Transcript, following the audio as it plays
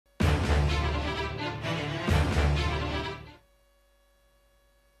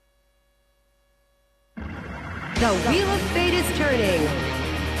The wheel of fate is turning.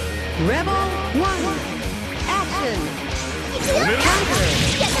 Rebel 1. Action. Counter.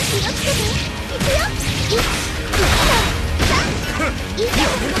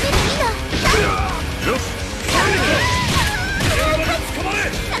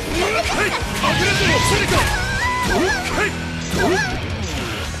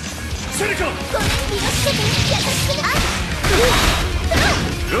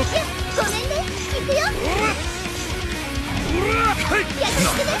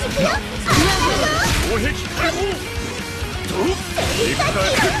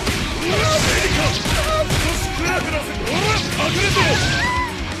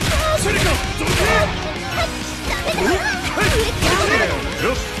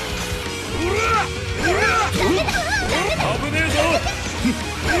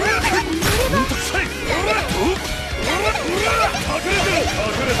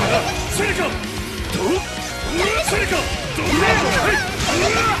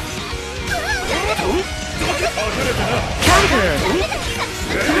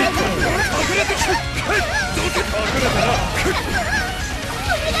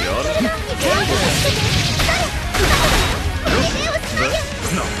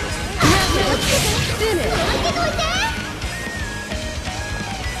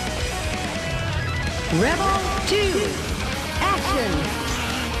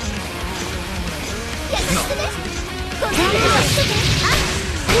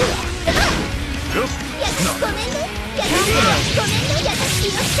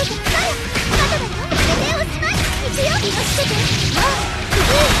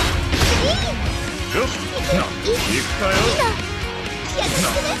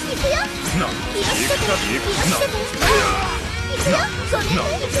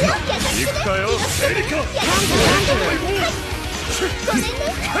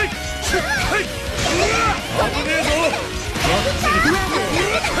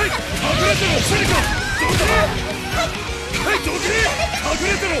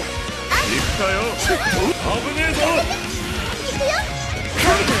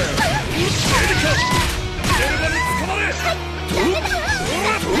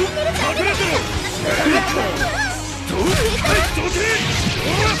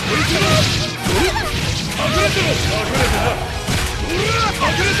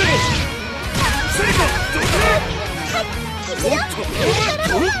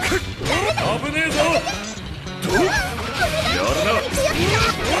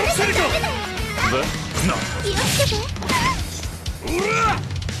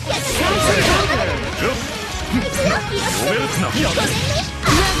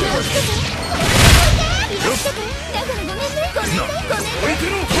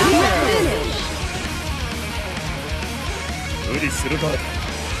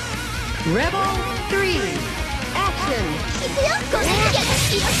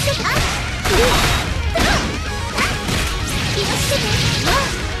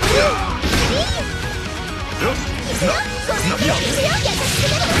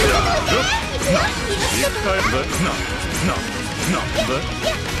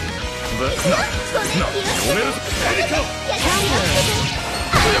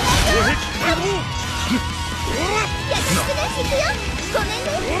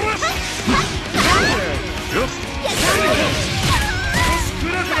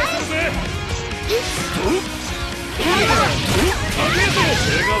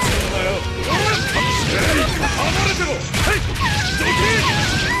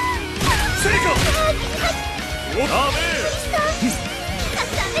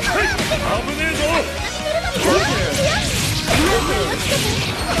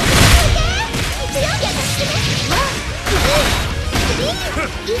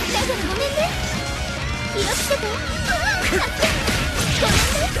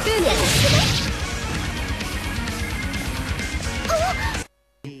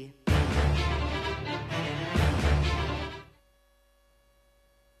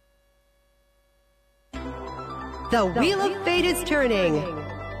 'The wheel of fate is turning.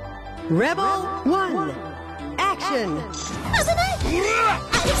 Rebel 1. Action.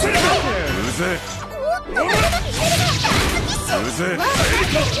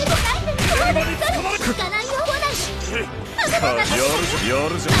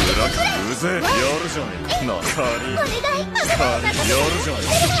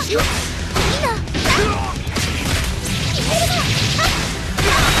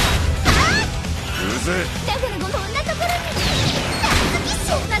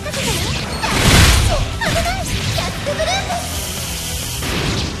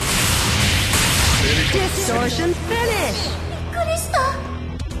 びっくりした。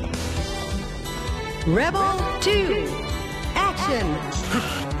Rebel 2 Action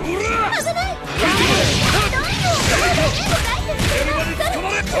危ない。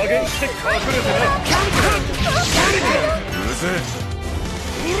加減して隠れてな。うぜえ。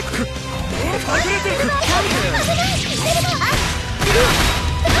隠れてる。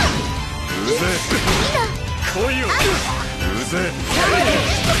うぜえ。来いよ。うぜえ。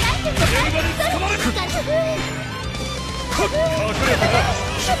現場に捕まれ。隠れてな。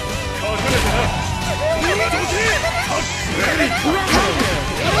隠れてな。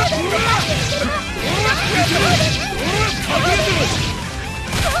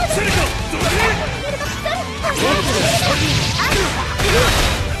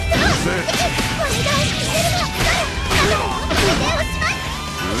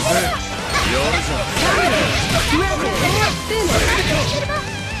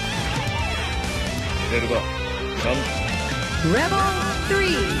Rebel 3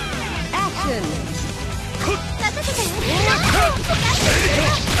 Action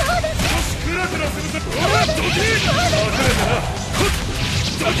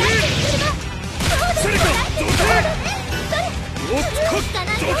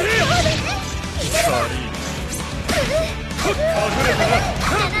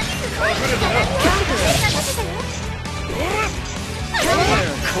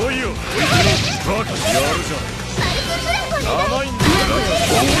来いよ。バカやるじゃん。甘いんだよ。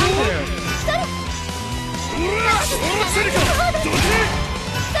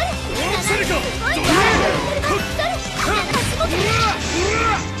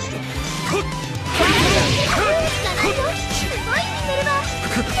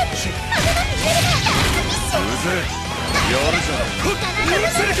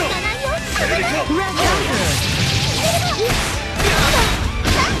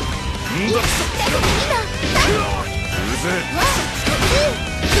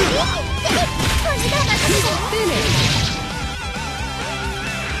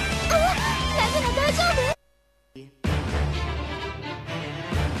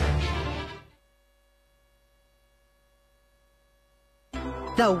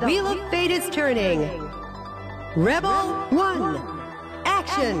The wheel of fate is turning. Rebel 1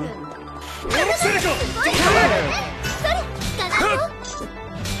 Action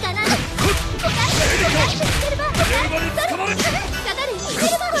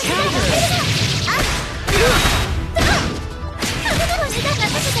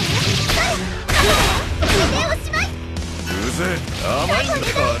甘いんだ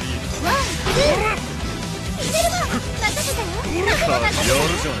よ。や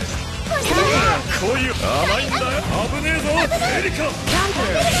るじゃねえ。こういう甘いんだよ。危ねえぞエリカ。う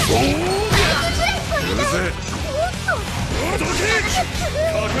ぜえ。どけ。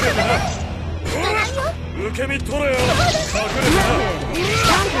隠れてな。受け身取れよ。隠れてな。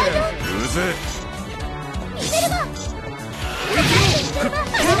うぜえ。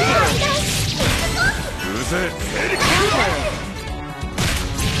うぜえ。エリカ。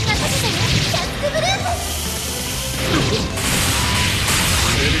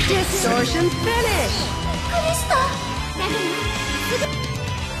Distortion finish!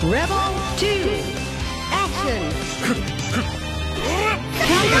 Rebel 2 Action!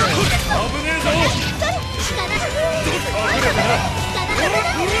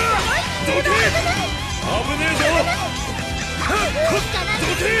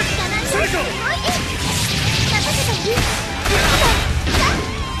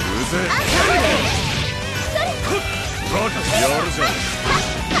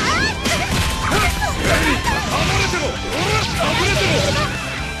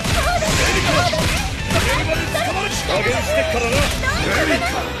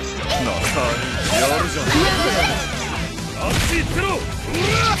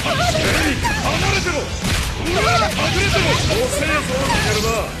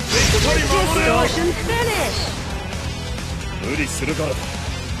 Distortion finish! 無理するからだ。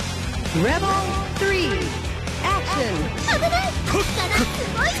 Rebel 3 Action!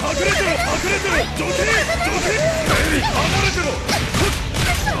 隠れてろ。どけ。離れてろ。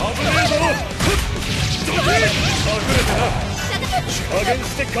危ねえぞ。どけ。隠れてな。加減し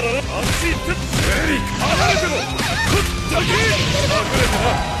てからな。あっち行って。離れてろ。どけ。隠れてな。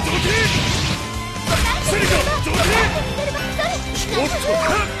どけ。セリカ。どけ。おっと。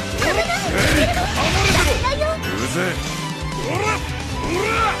離れてろ。うぜえ。おら。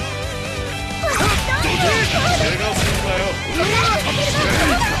どけ。怪我すんなよ。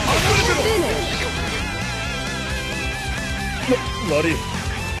悪い。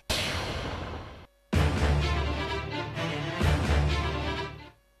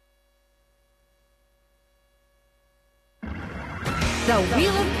The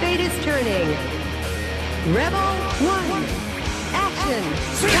wheel of fate is turning. Rebel 1 Action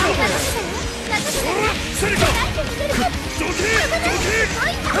セリカセリカどけ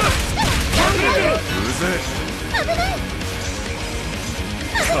隠れてろうぜ危ない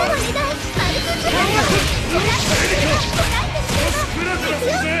フラフラする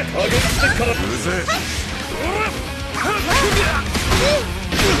ぜ加減してからうぜ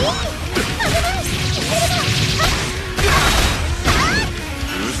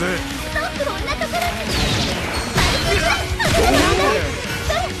うぜ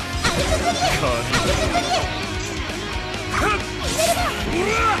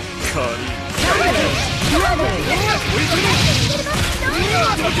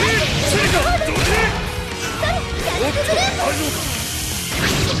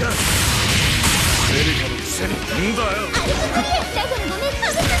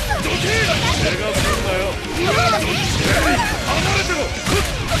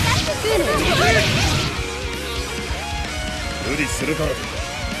無理するからだ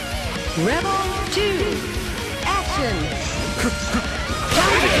Rebel 2 Action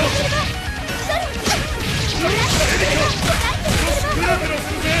フラフラ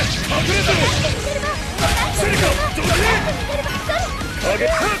するぜ隠れてろセリカどけ影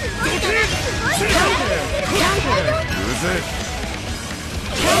どけセリカうぜ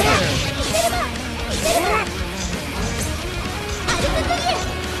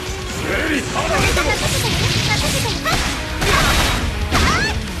セリ離れてろ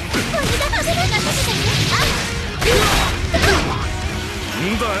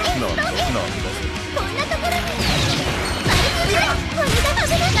んだよなんだこんなところに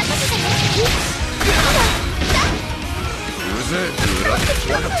うぜ裏分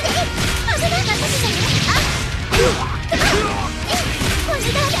かった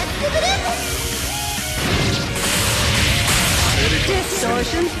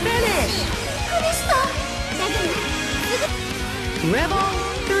Distortion Finish Rebel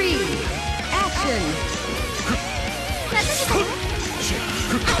 3 Action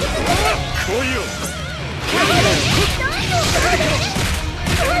来いよ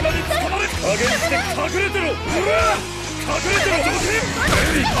加減して隠れてろ隠れてろどけ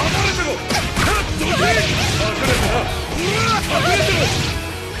離れてろどけ隠れてな隠れてろ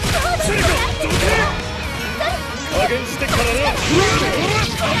セリカどけ加減してからな隠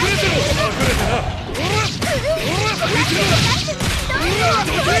れてろ隠れてな置いてろ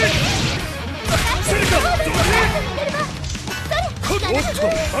どけセリカどけおっと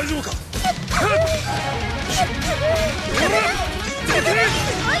大丈夫かどけ危ね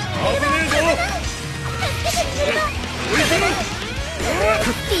えぞ置いてろ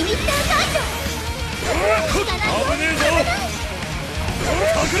リミッター解除危ねえぞ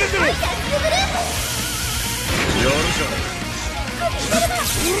隠れてろやるじゃん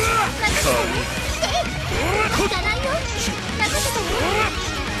行かないよ任せてよ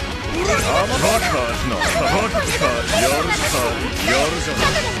バカやるじゃん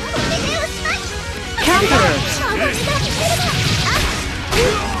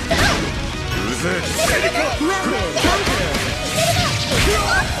うぜセリカ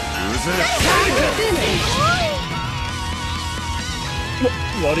うぜ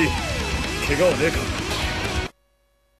悪い怪我はねえか